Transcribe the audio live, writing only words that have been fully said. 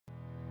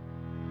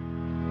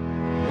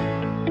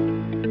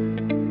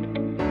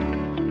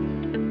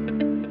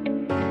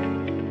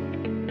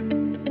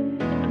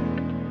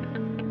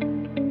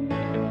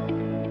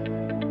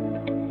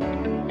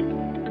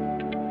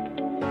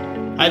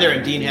Hi there,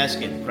 I'm Dean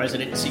Heskin,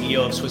 President and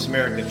CEO of Swiss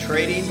America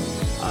Trading.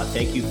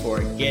 Thank you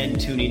for again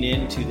tuning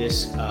in to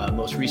this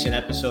most recent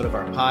episode of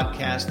our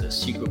podcast, The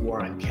Secret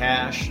War on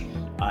Cash.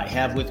 I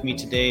have with me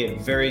today a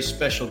very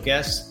special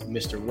guest,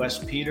 Mr. Wes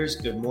Peters.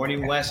 Good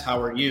morning, Wes.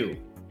 How are you?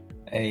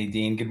 Hey,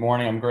 Dean. Good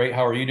morning. I'm great.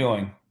 How are you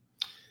doing?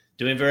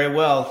 Doing very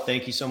well.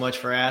 Thank you so much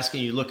for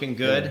asking. You're looking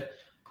good.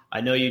 I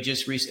know you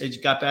just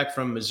got back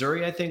from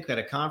Missouri, I think, at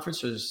a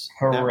conference. Was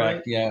Correct.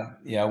 Right?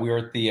 Yeah. We were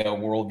at the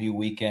Worldview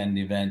Weekend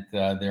event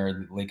there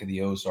at Lake of the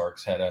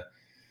Ozarks. Had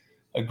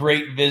a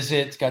great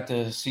visit. Got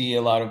to see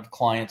a lot of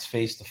clients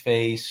face to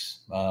face.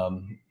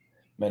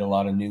 Met a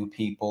lot of new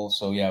people.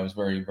 So yeah, it was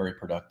very, very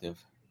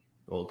productive.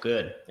 Well,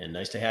 good. And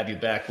nice to have you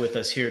back with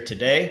us here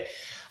today.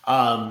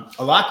 A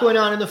lot going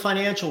on in the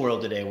financial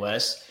world today,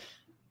 Wes.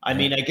 I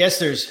mean, I guess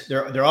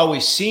there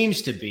always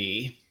seems to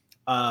be.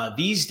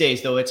 These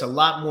days, though, it's a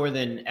lot more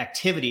than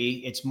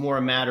activity. It's more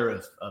a matter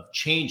of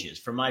changes,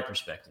 from my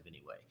perspective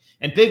anyway,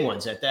 and big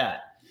ones at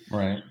that.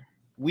 Right.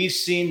 We've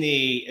seen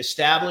the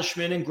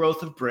establishment and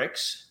growth of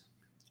BRICS,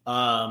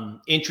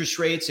 interest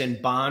rates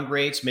and bond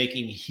rates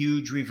making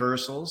huge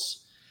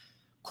reversals,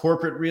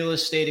 corporate real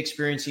estate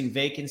experiencing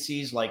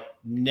vacancies like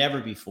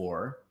never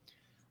before,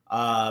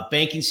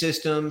 banking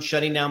system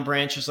shutting down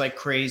branches like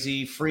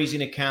crazy,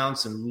 freezing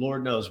accounts, and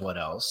Lord knows what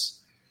else.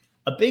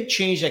 A big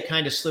change that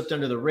kind of slipped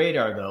under the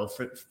radar, though,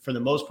 for the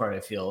most part,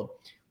 I feel,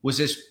 was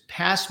this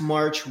past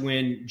March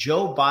when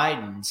Joe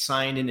Biden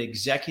signed an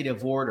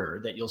executive order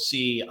that you'll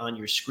see on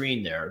your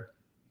screen there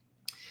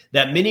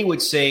that many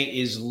would say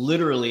is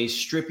literally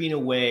stripping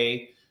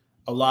away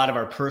a lot of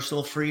our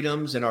personal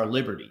freedoms and our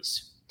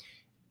liberties.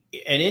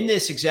 And in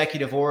this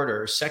executive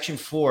order, Section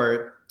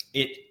 4,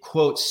 it,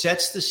 quote,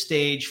 sets the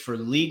stage for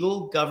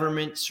legal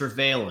government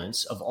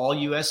surveillance of all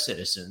U.S.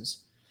 citizens,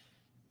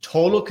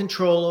 total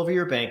control over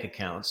your bank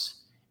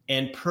accounts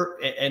and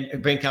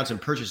bank accounts and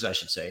purchases, I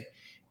should say,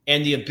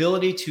 and the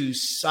ability to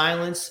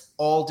silence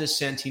all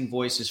dissenting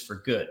voices for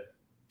good.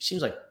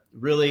 Seems like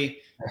really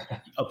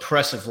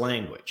oppressive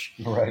language.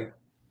 Right.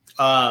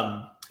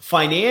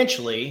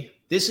 Financially,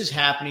 this is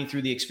happening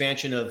through the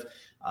expansion of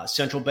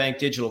central bank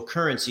digital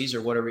currencies,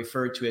 or what are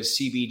referred to as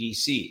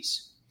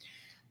CBDCs.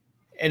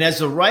 And as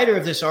the writer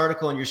of this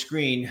article on your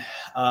screen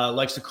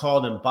likes to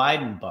call them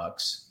Biden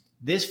bucks,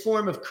 this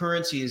form of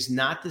currency is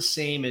not the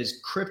same as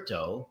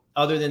crypto,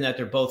 other than that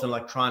they're both an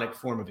electronic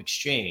form of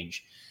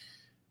exchange.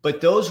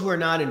 But those who are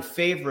not in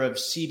favor of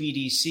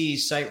CBDCs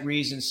cite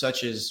reasons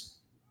such as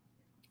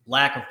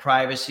lack of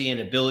privacy and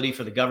ability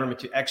for the government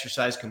to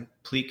exercise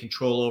complete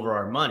control over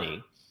our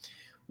money.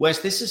 Wes,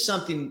 this is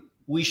something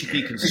we should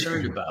be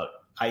concerned about,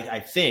 I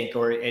think,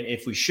 and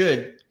if we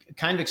should,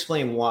 kind of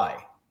explain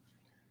why.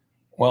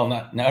 Well,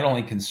 not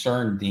only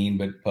concerned, Dean,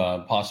 but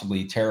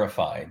possibly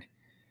terrified.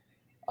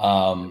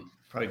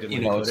 Probably a good way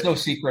to put it's it. no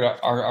secret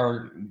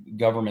our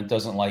government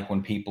doesn't like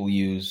when people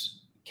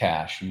use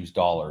cash, use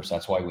dollars.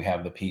 That's why we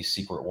have the peace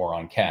secret war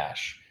on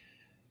cash.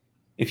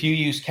 If you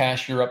use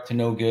cash, you're up to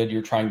no good.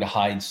 You're trying to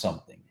hide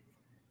something.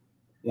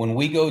 When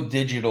we go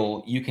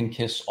digital, you can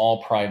kiss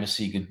all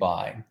privacy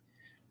goodbye.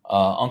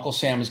 Uncle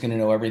Sam is going to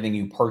know everything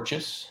you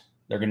purchase.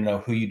 They're going to know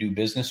who you do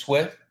business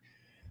with.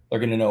 They're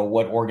going to know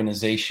what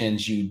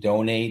organizations you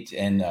donate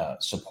and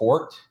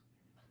support.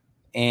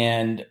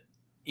 And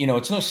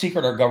it's no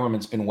secret our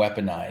government's been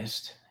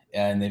weaponized,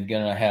 and they're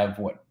going to have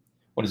what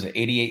is it,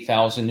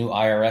 88,000 new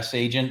IRS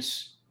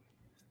agents.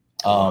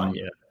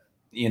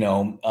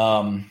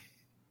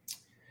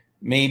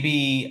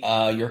 Maybe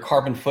your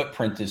carbon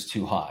footprint is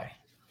too high.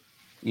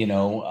 You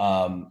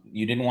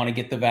didn't want to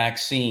get the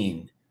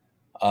vaccine.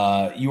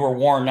 You were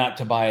warned not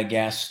to buy a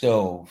gas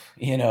stove.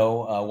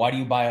 Why do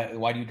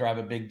you drive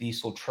a big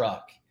diesel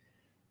truck?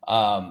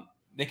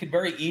 They could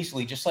very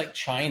easily, just like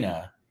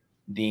China,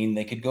 Dean,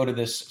 they could go to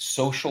this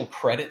social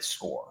credit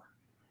score.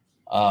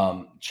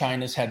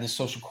 China's had this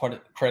social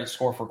credit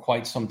score for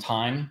quite some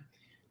time.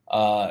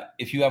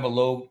 If you have a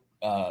low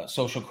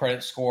social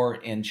credit score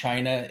in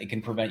China, it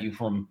can prevent you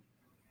from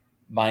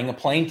buying a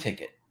plane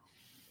ticket,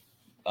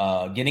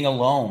 getting a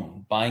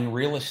loan, buying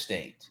real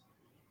estate.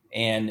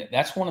 And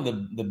that's one of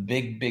the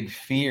big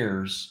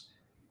fears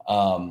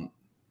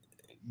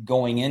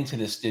going into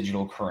this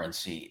digital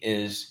currency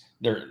is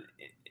they're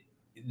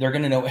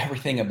going to know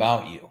everything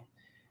about you.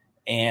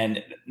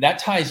 And that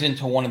ties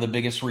into one of the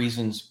biggest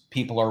reasons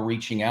people are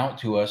reaching out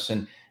to us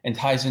and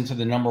ties into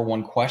the number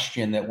one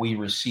question that we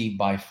receive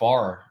by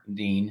far,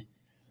 Dean.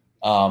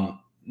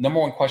 Number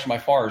one question by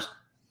far is,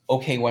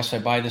 okay, Wes, I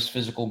buy this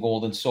physical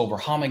gold and silver.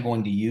 How am I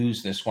going to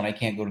use this when I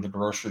can't go to the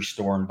grocery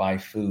store and buy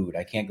food?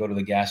 I can't go to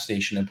the gas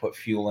station and put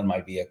fuel in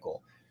my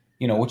vehicle,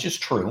 which is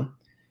true.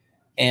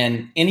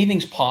 And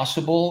anything's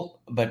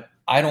possible, but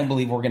I don't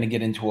believe we're going to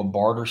get into a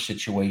barter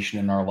situation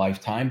in our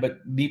lifetime,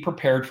 but be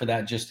prepared for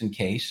that just in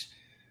case.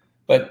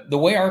 But the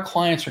way our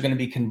clients are going to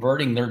be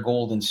converting their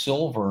gold and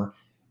silver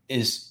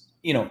is,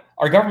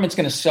 our government's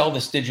going to sell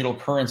this digital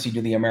currency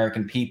to the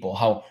American people.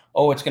 How,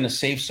 it's going to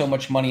save so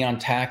much money on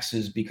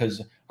taxes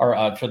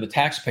for the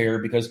taxpayer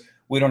because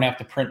we don't have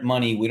to print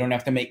money. We don't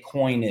have to make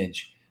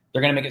coinage.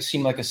 They're going to make it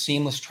seem like a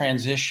seamless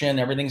transition.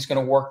 Everything's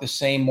going to work the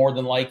same, more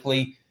than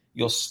likely.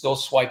 You'll still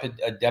swipe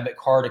a debit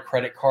card, a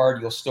credit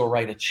card. You'll still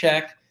write a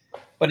check.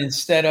 But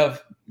instead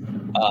of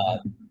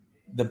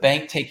the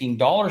bank taking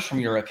dollars from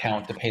your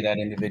account to pay that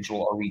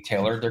individual or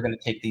retailer, they're going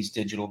to take these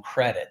digital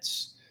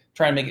credits,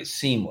 try and make it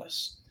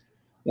seamless.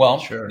 Well,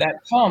 Sure. that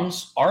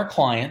comes, our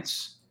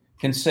clients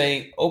can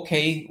say,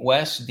 okay,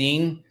 Wes,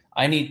 Dean,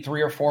 I need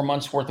 3 or 4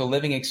 months worth of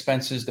living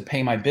expenses to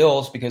pay my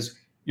bills, because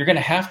you're going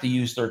to have to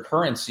use their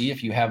currency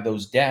if you have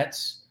those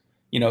debts.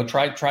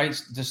 Try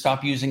to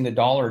stop using the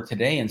dollar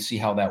today and see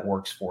how that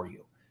works for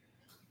you.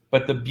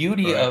 But the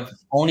beauty of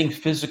owning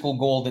physical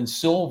gold and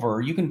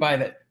silver, you can buy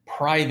that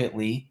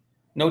privately,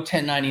 no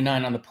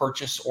 1099 on the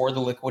purchase or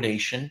the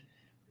liquidation.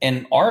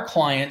 And our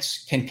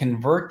clients can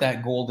convert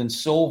that gold and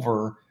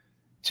silver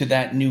to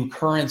that new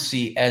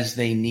currency as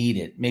they need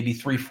it, maybe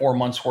 3-4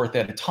 months worth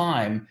at a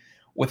time,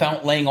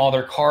 without laying all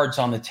their cards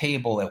on the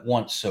table at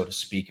once, so to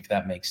speak, if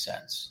that makes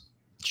sense.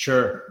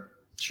 Sure.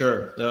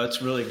 No,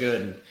 that's really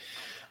good.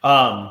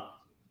 And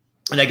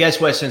I guess,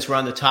 Wes, since we're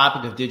on the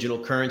topic of digital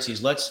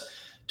currencies, let's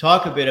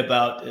talk a bit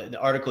about the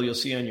article you'll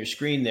see on your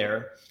screen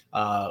there,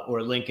 or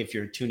a link if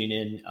you're tuning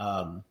in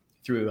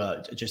through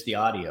just the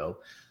audio,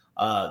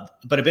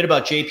 but a bit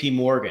about JP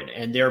Morgan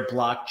and their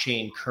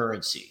blockchain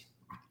currency.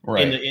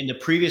 Right. In the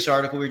previous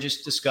article we were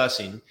just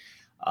discussing,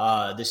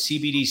 the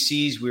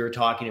CBDCs we were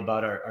talking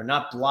about are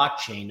not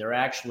blockchain. They're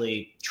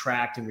actually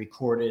tracked and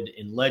recorded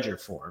in ledger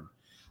form.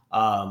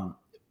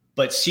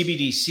 But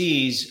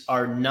CBDCs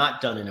are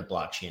not done in a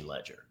blockchain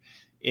ledger.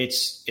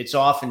 It's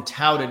often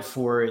touted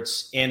for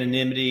its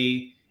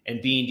anonymity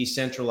and being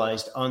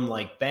decentralized,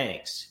 unlike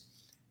banks.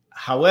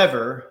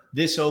 However,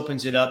 this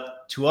opens it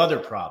up to other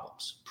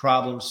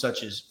problems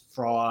such as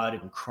fraud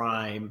and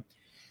crime.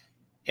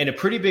 And a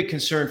pretty big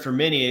concern for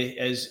many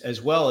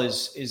as well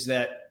is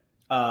that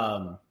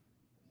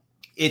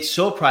it's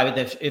so private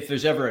that if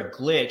there's ever a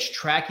glitch,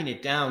 tracking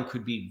it down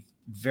could be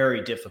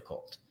very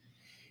difficult.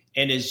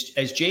 And as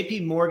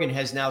JP Morgan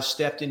has now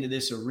stepped into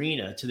this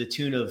arena to the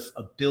tune of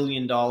 $1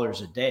 billion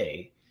a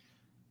day,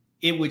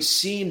 it would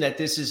seem that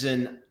this is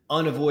an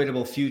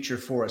unavoidable future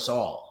for us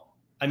all.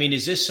 I mean,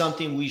 is this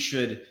something we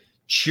should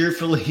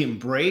cheerfully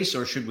embrace,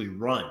 or should we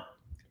run?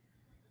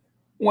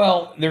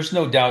 Well, there's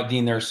no doubt,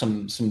 Dean, there are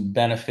some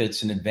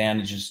benefits and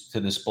advantages to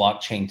this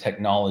blockchain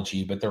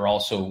technology, but there are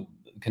also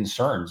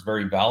concerns,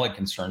 very valid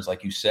concerns,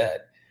 like you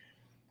said.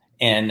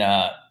 And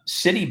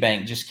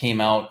Citibank just came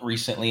out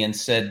recently and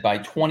said by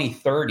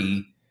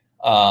 2030,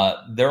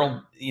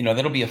 that'll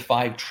be a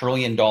 $5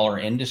 trillion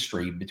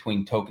industry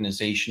between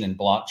tokenization and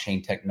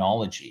blockchain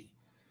technology.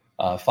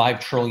 $5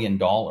 trillion.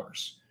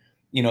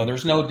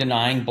 There's no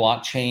denying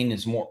blockchain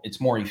it's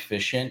more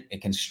efficient.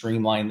 It can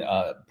streamline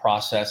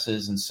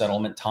processes and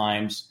settlement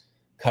times,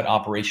 cut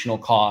operational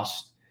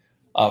costs.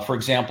 For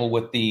example,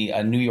 with the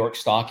New York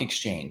Stock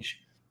Exchange,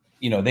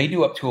 they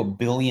do up to 1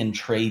 billion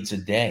trades a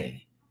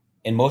day.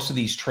 And most of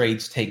these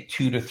trades take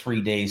 2 to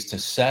 3 days to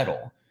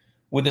settle.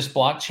 With this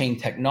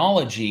blockchain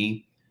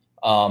technology,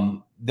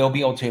 they'll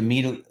be able to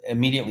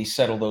immediately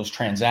settle those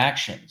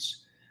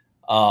transactions.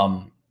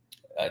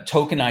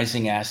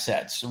 Tokenizing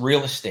assets,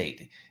 real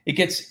estate.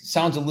 It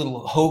sounds a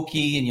little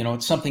hokey, and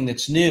it's something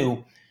that's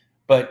new,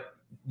 but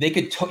you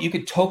could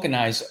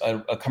tokenize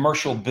a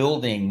commercial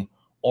building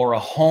or a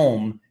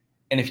home,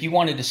 and if you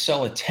wanted to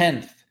sell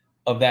 1/10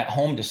 of that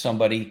home to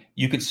somebody,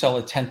 you could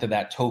sell 1/10 of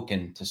that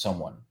token to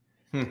someone.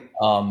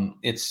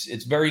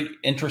 It's very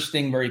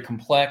interesting, very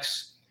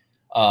complex.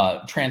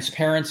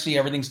 Transparency,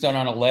 everything's done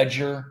on a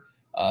ledger.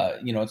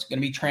 It's going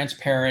to be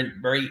transparent,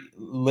 very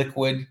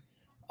liquid.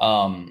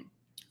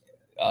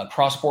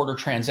 Cross-border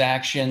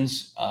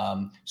transactions,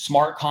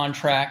 smart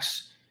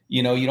contracts.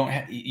 You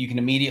can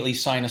immediately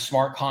sign a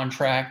smart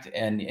contract,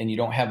 and you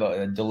don't have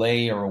a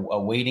delay or a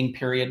waiting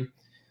period.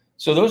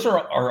 So those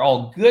are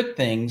all good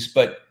things,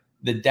 but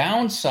the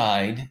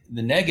downside,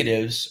 the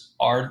negatives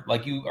are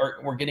like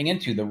we're getting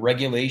into the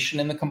regulation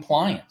and the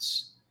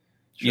compliance.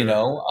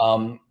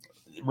 Sure.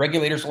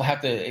 Regulators will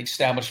have to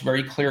establish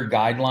very clear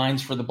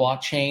guidelines for the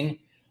blockchain,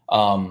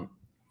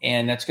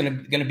 and that's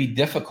going to be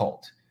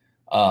difficult.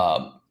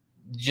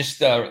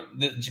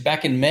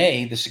 Back in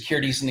May, the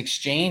Securities and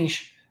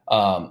Exchange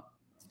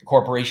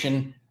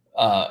Corporation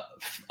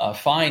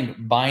fined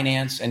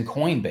Binance and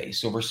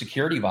Coinbase over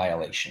security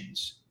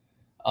violations.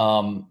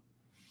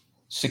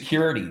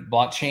 Security,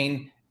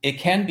 blockchain, it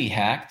can be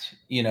hacked,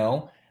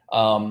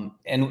 and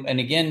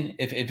again,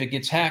 if it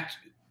gets hacked,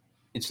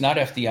 it's not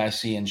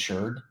FDIC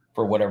insured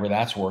for whatever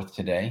that's worth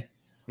today.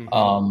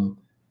 Mm-hmm.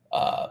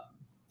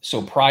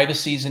 So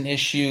privacy is an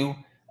issue.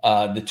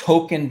 The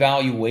token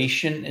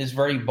valuation is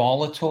very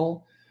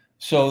volatile.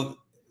 So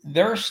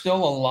there are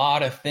still a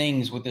lot of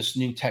things with this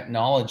new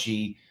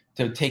technology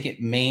to take it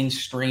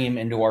mainstream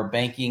into our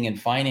banking and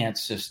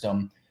finance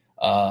system.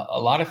 A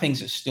lot of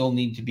things that still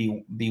need to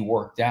be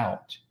worked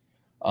out.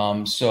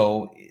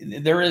 So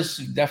there is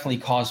definitely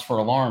cause for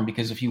alarm,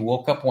 because if you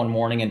woke up one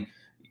morning and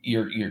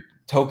your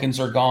tokens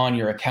are gone,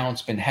 your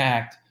account's been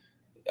hacked,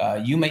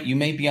 you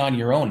may be on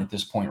your own at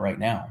this point right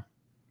now.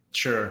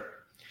 Sure.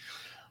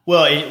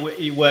 Well,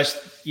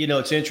 Wes,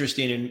 it's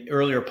interesting. In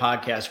earlier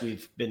podcasts,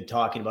 we've been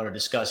talking about or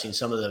discussing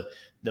some of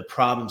the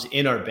problems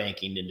in our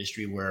banking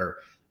industry where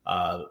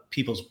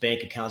people's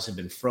bank accounts have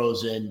been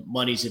frozen,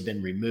 monies have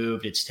been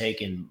removed. It's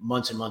taken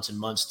months and months and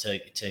months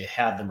to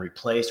have them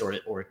replaced,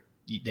 or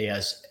they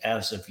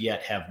as of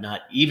yet have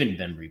not even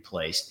been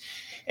replaced.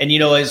 And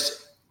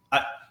as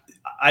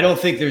I don't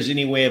think there's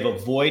any way of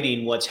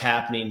avoiding what's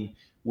happening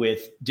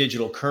with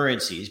digital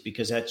currencies,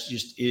 because that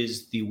just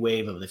is the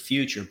wave of the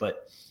future.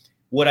 But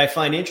what I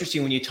find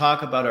interesting when you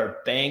talk about our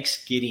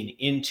banks getting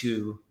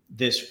into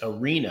this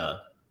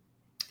arena,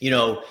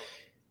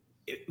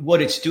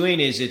 what it's doing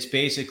is it's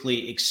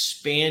basically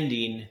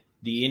expanding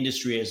the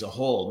industry as a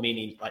whole,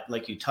 meaning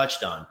like you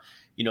touched on,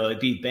 it'd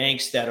be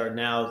banks that are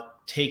now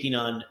taking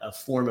on a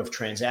form of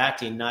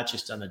transacting, not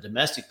just on a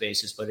domestic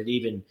basis, but it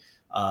even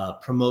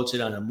promotes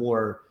it on a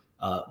more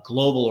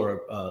global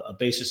or a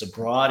basis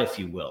abroad, if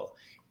you will.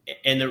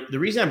 And the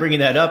reason I'm bringing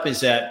that up is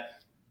that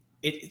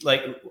it,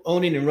 like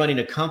owning and running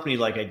a company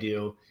like I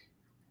do,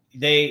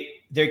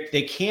 they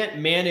can't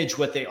manage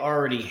what they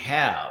already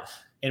have.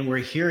 And we're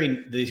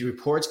hearing these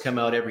reports come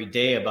out every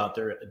day about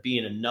there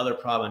being another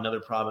problem.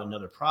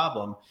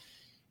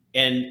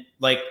 And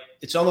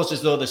it's almost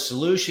as though the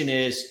solution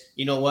is,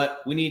 you know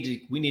what, we need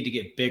to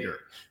get bigger.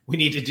 We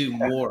need to do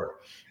more.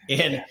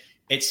 And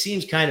it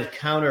seems kind of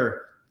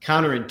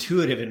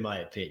counterintuitive in my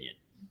opinion.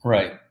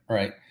 Right.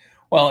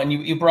 Well, and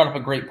you brought up a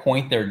great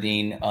point there,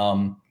 Dean.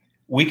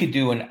 We could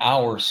do an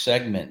hour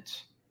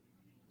segment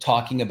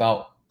talking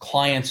about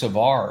clients of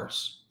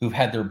ours who've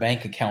had their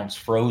bank accounts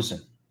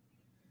frozen,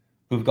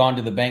 who've gone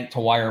to the bank to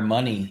wire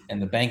money,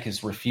 and the bank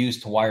has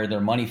refused to wire their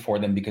money for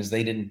them because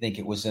they didn't think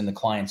it was in the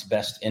client's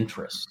best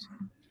interest.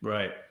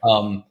 Right.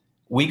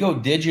 We go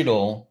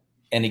digital,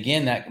 and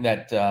again,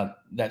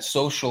 that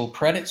social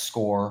credit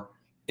score,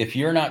 if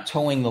you're not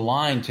towing the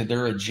line to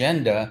their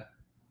agenda,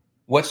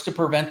 what's to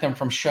prevent them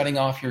from shutting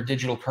off your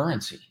digital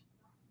currency?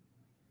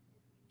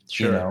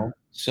 Sure.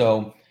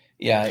 So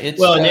yeah, it's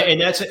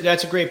and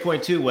that's a great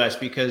point too, Wes,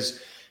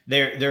 because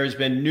there's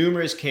been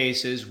numerous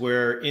cases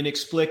where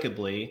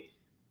inexplicably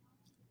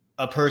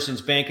a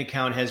person's bank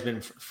account has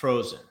been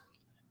frozen.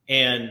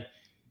 And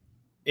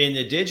in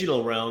the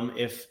digital realm,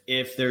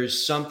 if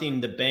there's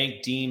something the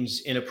bank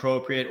deems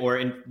inappropriate,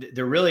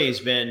 there really has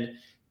been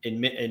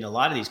in a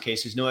lot of these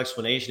cases no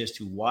explanation as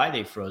to why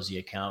they froze the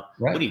account.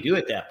 Right. What do you do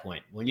at that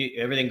point when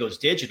everything goes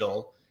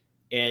digital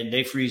and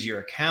they freeze your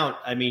account?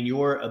 I mean,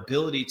 your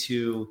ability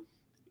to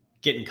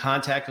get in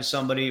contact with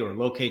somebody or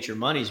locate your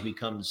monies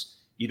becomes,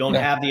 you don't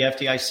have the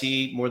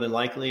FDIC more than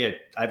likely. I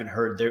haven't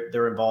heard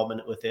their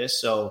involvement with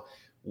this. So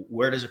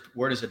where does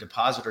a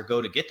depositor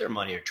go to get their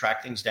money or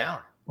track things down?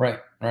 Right.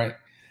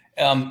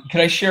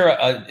 Could I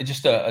share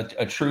just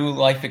a true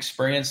life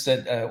experience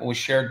that was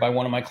shared by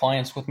one of my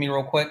clients with me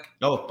real quick?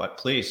 Oh, but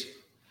please.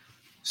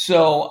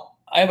 So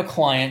I have a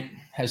client,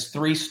 has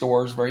 3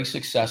 stores, very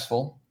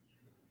successful.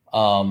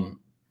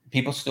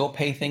 People still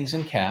pay things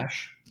in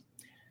cash.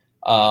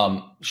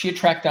 She had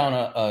tracked down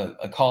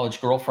a college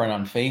girlfriend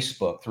on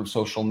Facebook through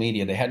social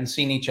media. They hadn't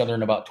seen each other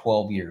in about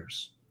 12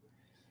 years.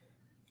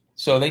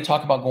 So they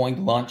talk about going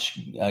to lunch,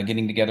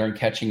 getting together and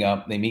catching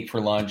up. They meet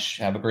for lunch,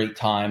 have a great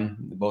time.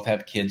 They both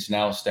have kids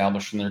now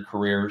established in their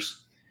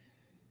careers.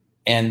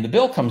 And the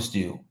bill comes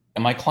due.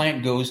 And my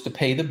client goes to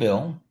pay the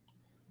bill.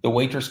 The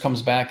waitress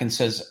comes back and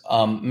says,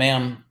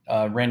 ma'am,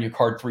 ran your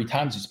card 3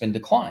 times. It's been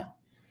declined.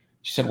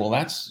 She said, well,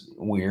 that's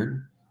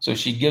weird. So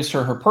she gives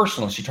her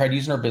personal. She tried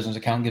using her business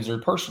account, gives her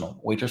personal.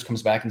 Waitress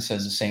comes back and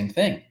says the same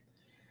thing.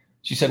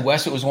 She said,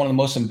 Wes, it was one of the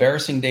most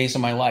embarrassing days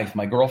of my life.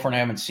 My girlfriend I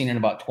haven't seen in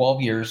about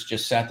 12 years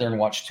just sat there and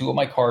watched 2 of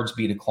my cards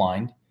be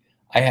declined.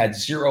 I had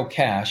 0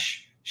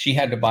 cash. She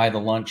had to buy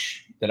the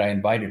lunch that I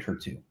invited her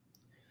to.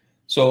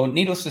 So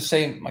needless to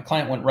say, my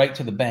client went right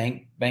to the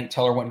bank. Bank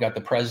teller went and got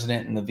the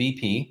president and the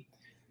VP,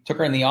 took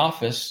her in the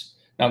office.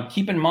 Now,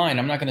 keep in mind,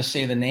 I'm not going to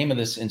say the name of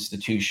this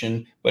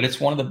institution, but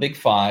it's one of the big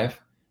 5.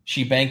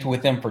 She banked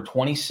with them for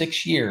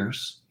 26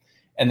 years.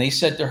 And they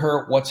said to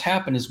her, what's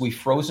happened is we've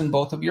frozen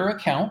both of your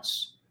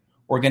accounts.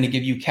 We're going to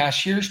give you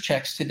cashier's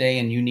checks today,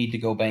 and you need to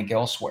go bank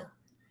elsewhere.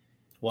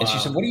 Wow. And she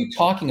said, what are you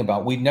talking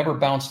about? We've never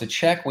bounced a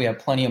check. We have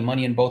plenty of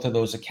money in both of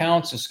those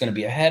accounts. It's going to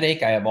be a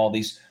headache. I have all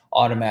these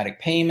automatic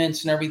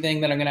payments and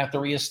everything that I'm going to have to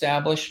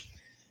reestablish.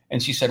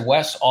 And she said,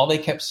 Wes, all they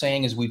kept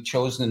saying is we've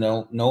chosen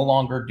to no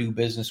longer do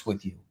business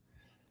with you.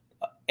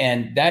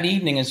 And that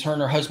evening, as her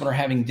and her husband are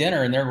having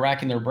dinner and they're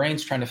racking their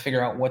brains trying to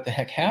figure out what the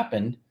heck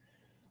happened,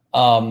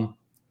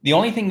 the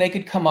only thing they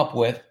could come up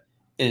with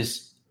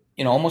is,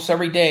 almost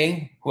every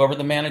day, whoever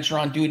the manager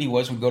on duty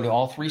was would go to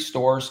all 3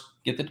 stores,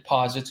 get the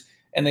deposits,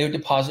 and they would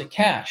deposit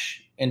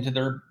cash into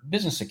their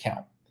business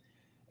account.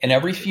 And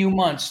every few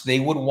months, they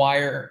would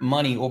wire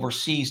money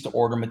overseas to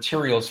order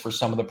materials for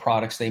some of the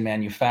products they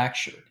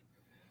manufactured.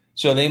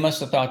 So they must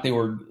have thought they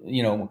were,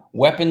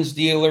 weapons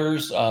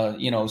dealers,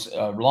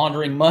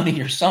 laundering money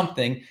or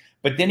something,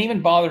 but didn't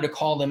even bother to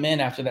call them in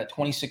after that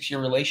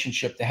 26-year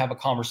relationship to have a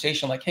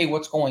conversation like, hey,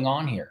 what's going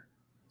on here?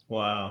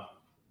 Wow.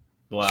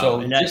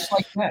 So just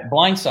like that,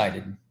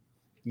 blindsided.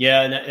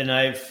 Yeah, and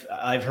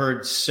I've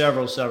heard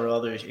several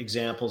other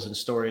examples and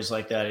stories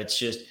like that.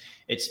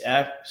 It's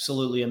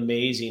absolutely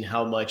amazing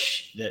how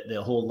much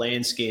the whole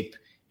landscape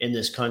in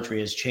this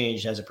country has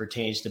changed as it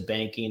pertains to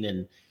banking.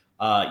 And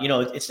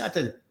it's not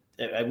that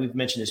we've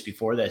mentioned this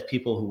before, that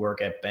people who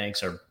work at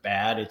banks are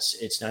bad.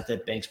 It's not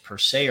that banks per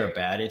se are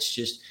bad. It's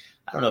just,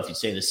 I don't know if you'd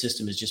say the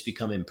system has just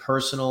become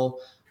impersonal.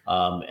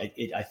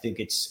 I think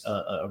it's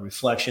a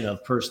reflection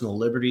of personal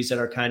liberties that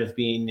are kind of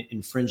being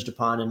infringed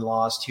upon and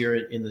lost here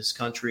in this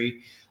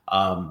country.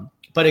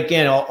 But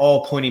again,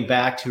 all pointing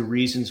back to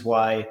reasons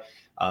why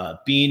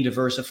being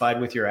diversified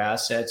with your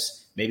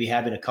assets, maybe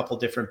having a couple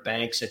different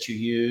banks that you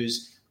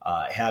use,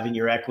 having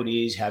your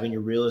equities, having your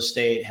real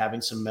estate,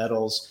 having some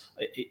metals,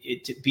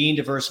 being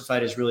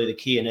diversified is really the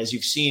key. And as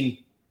you've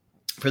seen,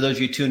 for those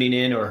of you tuning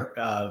in, or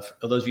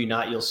for those of you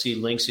not, you'll see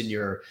links in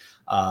your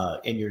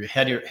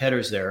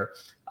headers there.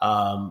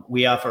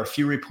 We offer a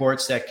few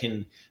reports that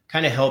can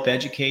kind of help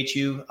educate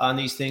you on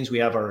these things. We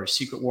have our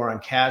Secret War on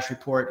Cash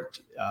report.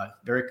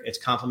 It's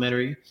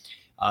complimentary.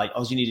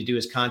 All you need to do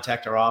is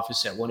contact our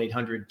office at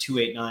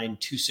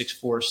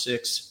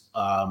 1-800-289-2646,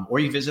 or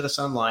you visit us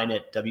online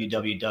at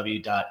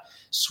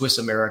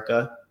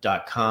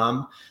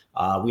www.swissamerica.com.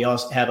 We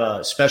also have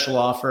a special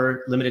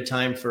offer, limited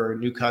time for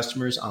new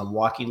customers, on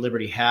Walking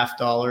Liberty half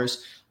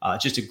dollars.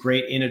 Just a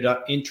great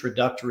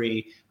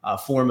introductory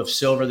form of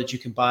silver that you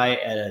can buy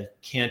at a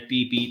can't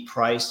be beat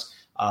price.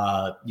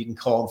 You can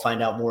call and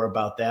find out more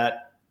about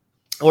that.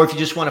 Or if you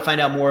just want to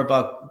find out more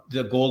about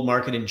the gold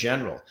market in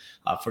general,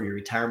 for your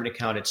retirement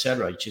account, et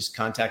cetera, you just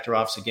contact our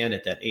office again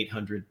at that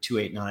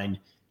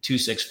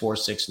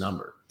 800-289-2646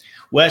 number.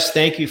 Wes,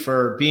 thank you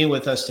for being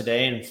with us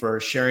today and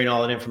for sharing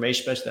all that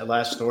information, especially that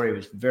last story. It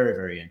was very,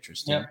 very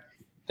interesting. Yeah.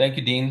 Thank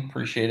you, Dean.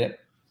 Appreciate it.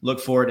 Look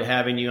forward to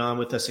having you on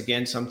with us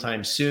again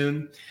sometime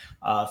soon.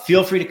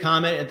 Feel free to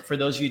comment. And for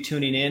those of you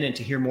tuning in, and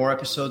to hear more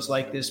episodes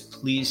like this,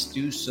 please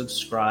do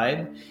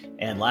subscribe.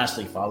 And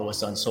lastly, follow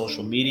us on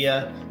social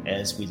media,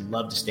 as we'd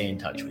love to stay in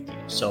touch with you.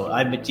 So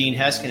I'm Dean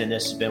Heskin, and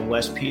this has been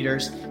Wes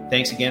Peters.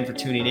 Thanks again for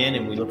tuning in,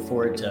 and we look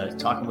forward to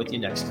talking with you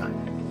next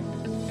time.